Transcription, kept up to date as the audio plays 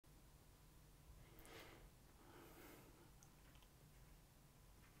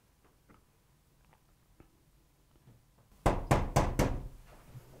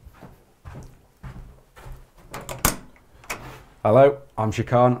Hello, I'm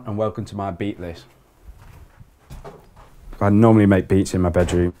Checan and welcome to my beat list. I normally make beats in my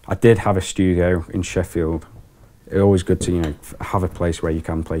bedroom. I did have a studio in Sheffield. It's always good to, have a place where you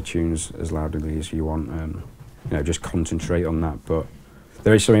can play tunes as loudly as you want and, just concentrate on that. But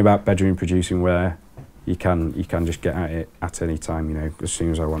there is something about bedroom producing where you can just get at it at any time, as soon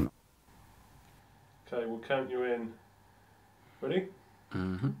as I want. Okay, we'll count you in. Ready?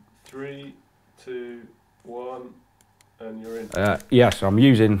 Mm-hmm. 3, 2, 1, and you're in. Yes, I'm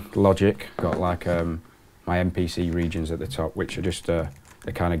using Logic. Got like my MPC regions at the top, which are just a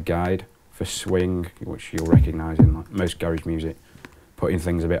kind of guide for swing, which you'll recognise in like most garage music. Putting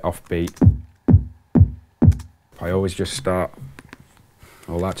things a bit offbeat. I always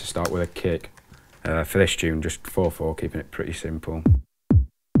like to start with a kick. For this tune, just 4/4, keeping it pretty simple.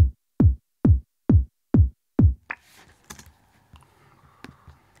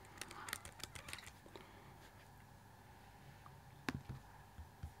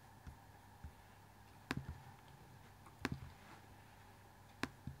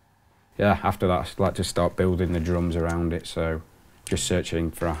 Yeah, after that I like to start building the drums around it, so just searching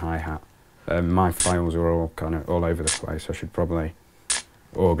for a hi-hat. My files are all kind of all over the place, I should probably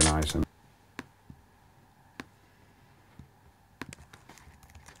organise them.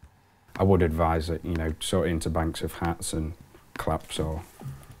 I would advise that, sort it into banks of hats and claps or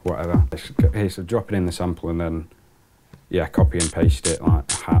whatever. It's drop it in the sample and then, copy and paste it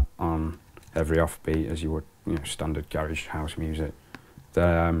like a hat on every offbeat as you would, standard garage house music.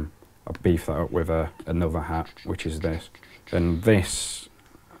 Then I'll beef that up with another hat, which is this. And this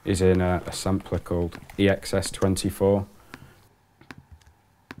is in a sampler called EXS24.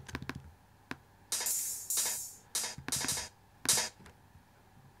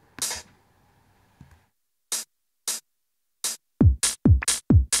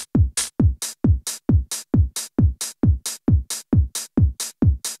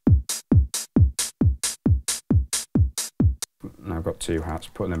 Now I've got two hats,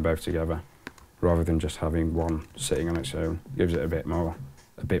 putting them both together rather than just having one sitting on its own gives it a bit more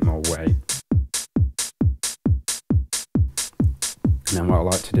weight. And then what I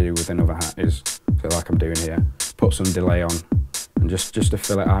like to do with another hat is, so like I'm doing here, put some delay on and just to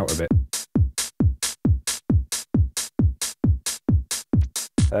fill it out a bit.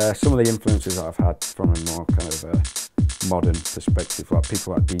 Some of the influences that I've had from a more kind of modern perspective, like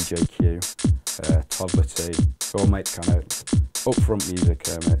people like DJ Q, Toddler T, all make kind of upfront music.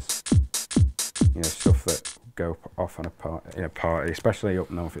 It's stuff that go off on a party, especially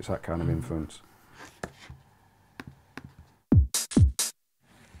up north. It's that kind of influence.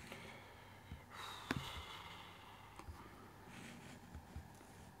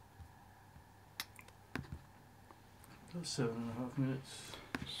 That's 7.5 minutes.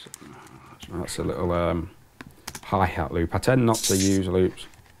 That's a little hi-hat loop. I tend not to use loops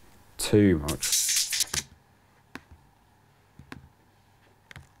too much.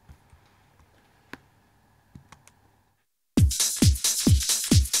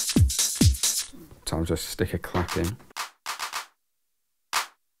 Sometimes just stick a clap in.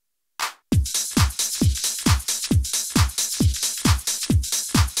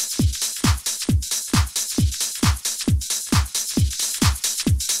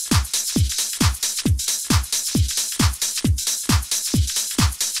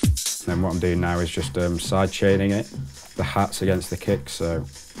 And what I'm doing now is just side chaining it, the hats against the kick, so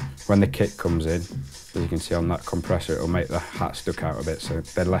when the kick comes in, as you can see on that compressor, it'll make the hat stuck out a bit, so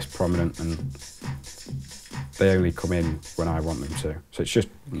they're less prominent and they only come in when I want them to. So it's just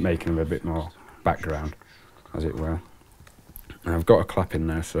making them a bit more background, as it were. And I've got a clap in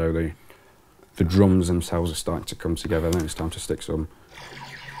there, so the drums themselves are starting to come together, then it's time to stick some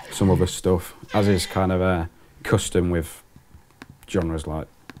other stuff, as is kind of custom with genres like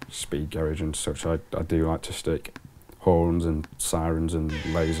speed garage and such. I do like to stick horns and sirens and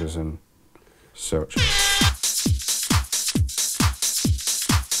lasers and such.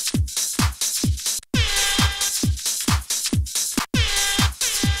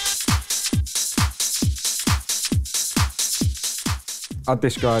 I'd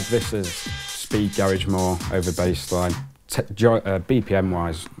describe this as speed garage more over bassline. BPM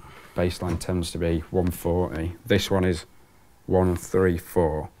wise, bassline tends to be 140. This one is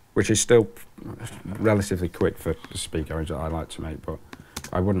 134, which is still relatively quick for the speed garage that I like to make, but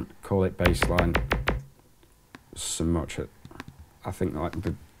I wouldn't call it bassline so much. I think like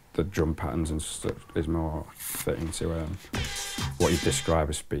the drum patterns and stuff is more fitting to what you describe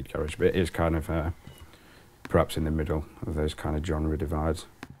as speed garage, but it is kind of perhaps in the middle of those kind of genre divides.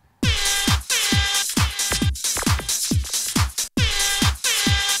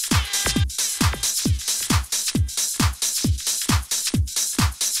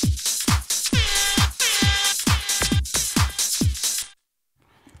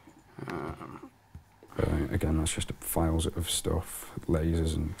 that's just files of stuff,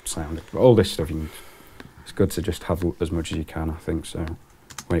 lasers and sound. But all this stuff, it's good to just have as much as you can, I think. So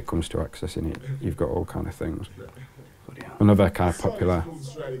when it comes to accessing it, you've got all kind of things. Another kind of popular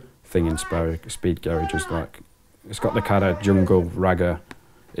thing in speed garage is like, it's got the kind of jungle ragga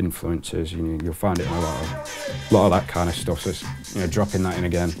influences. You'll find it in a lot of that kind of stuff. So it's, dropping that in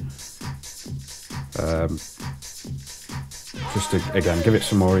again. Just to, again, give it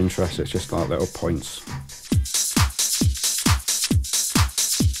some more interest. It's just like little points.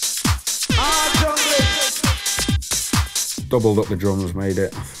 Doubled up the drums, made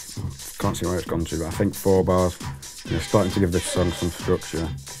it. Can't see where it's gone to, but I think 4 bars. Starting to give this song some structure.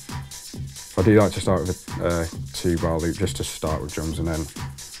 I do like to start with a 2-bar loop just to start with drums and then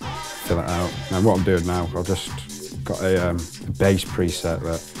fill it out. And what I'm doing now, I've just got a bass preset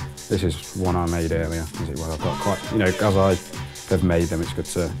that this is one I made earlier. I've got quite, as I have made them, it's good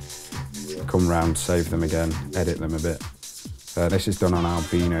to come round, save them again, edit them a bit. This is done on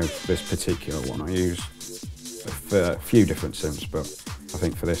Albino, this particular one. I use a few different synths, but I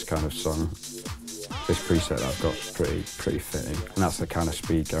think for this kind of song, this preset that I've got is pretty fitting. And that's the kind of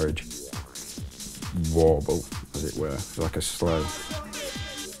speed garage warble, as it were. It's like a slow,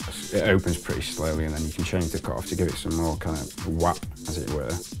 it opens pretty slowly and then you can change the cut off to give it some more kind of whap, as it were.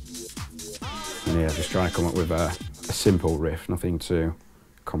 And yeah, just trying to come up with a simple riff, nothing too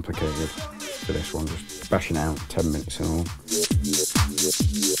complicated for this one, just bashing out 10 minutes and all.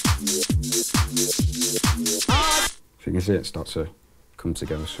 So you can see it start to come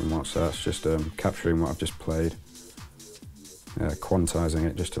together somewhat, so that's just capturing what I've just played, quantizing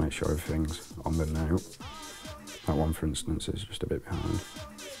it just to make sure everything's on the note. That one, for instance, is just a bit behind.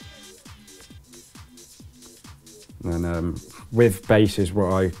 And then with basses,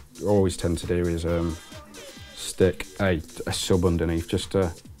 what I always tend to do is stick a sub underneath just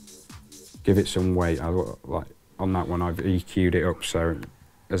to give it some weight. Like on that one, I've EQ'd it up so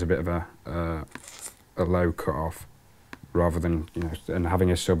there's a bit of a low cut off, rather than, and having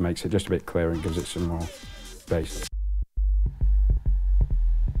a sub makes it just a bit clearer and gives it some more bass.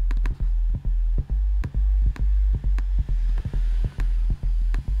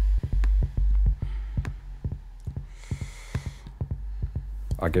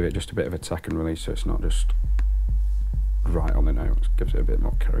 I give it just a bit of a tack and release so it's not just right on the note, it gives it a bit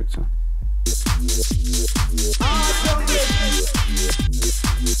more character.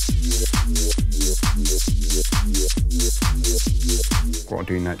 What I'll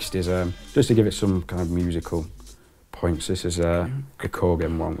do next is just to give it some kind of musical points. This is a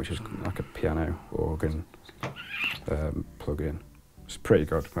Checan one, which is like a piano organ plug-in. It's pretty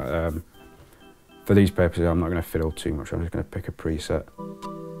good, but for these purposes I'm not going to fiddle too much. I'm just going to pick a preset.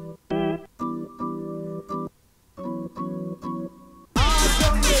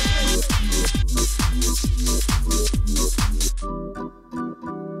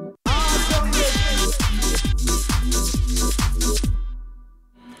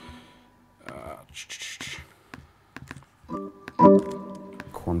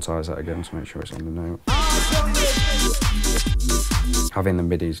 Quantize that again to make sure it's on the note. Having the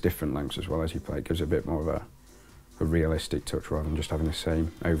midis different lengths as well as you play, it gives it a bit more of a realistic touch rather than just having the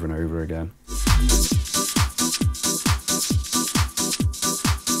same over and over again.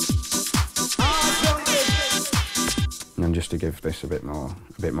 And then just to give this a bit more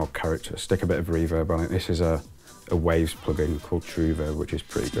character, stick a bit of reverb on it. This is a Waves plugin called Trueverb, which is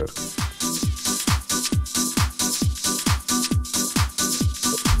pretty good.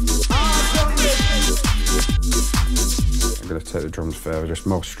 I'm going to take the drums further, just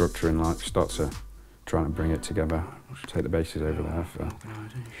more structure and like start to trying to bring it together. Take the basses over there for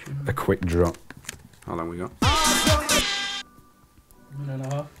a quick drop. How long we got?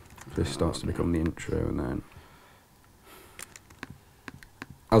 1.5. This starts to become the intro, and then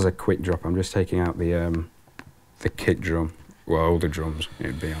as a quick drop, I'm just taking out the kick drum, well, all the drums it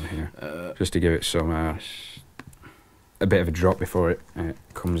would be on here, just to give it some a bit of a drop before it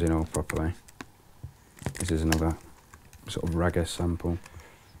comes in all properly. This is another sort of ragga sample.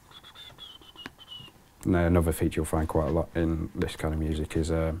 And another feature you'll find quite a lot in this kind of music is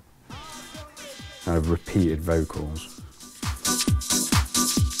kind of repeated vocals.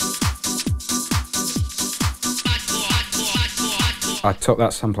 I took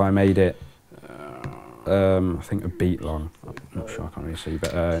that sample, I made it, I think a beat long, I'm not sure, I can't really see,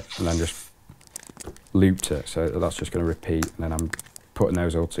 but and then just looped it, so that's just going to repeat, and then I'm putting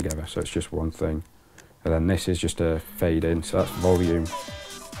those all together, so it's just one thing. And then this is just a fade in, so that's volume,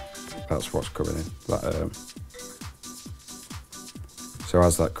 that's what's coming in. So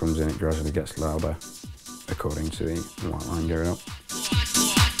as that comes in, it gradually gets louder according to the white line going up.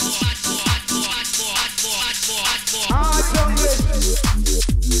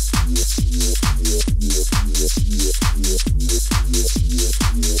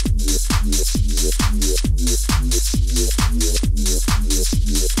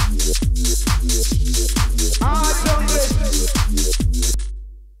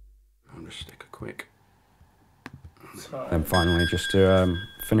 just to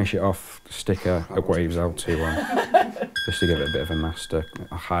finish it off, stick a Waves L2 on, just to give it a bit of a master,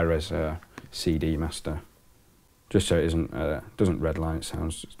 a high-res CD master, just so it doesn't redline,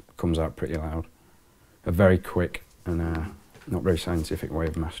 it comes out pretty loud. A very quick and not very scientific way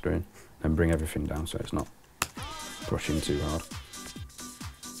of mastering, and bring everything down so it's not brushing too hard.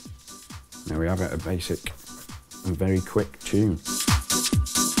 There we have it, a basic and very quick tune.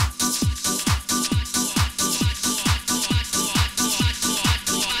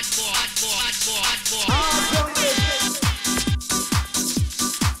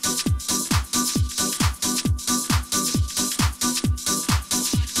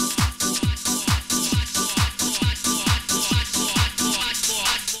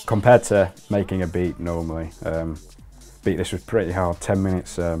 Compared to making a beat normally, this was pretty hard. 10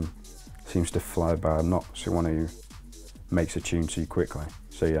 minutes seems to fly by. I'm not someone who makes a tune too quickly.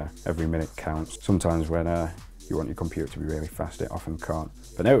 So yeah, every minute counts. Sometimes when you want your computer to be really fast, it often can't.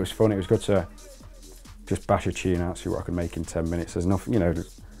 But no, it was fun. It was good to just bash a tune out, see what I could make in 10 minutes. There's nothing, you know,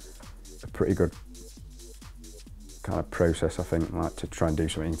 a pretty good kind of process, I think, like to try and do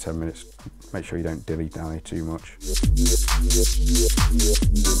something in 10 minutes. Make sure you don't dilly-dally too much.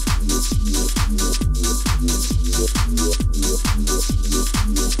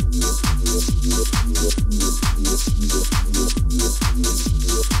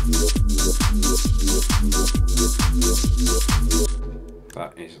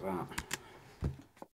 That is that.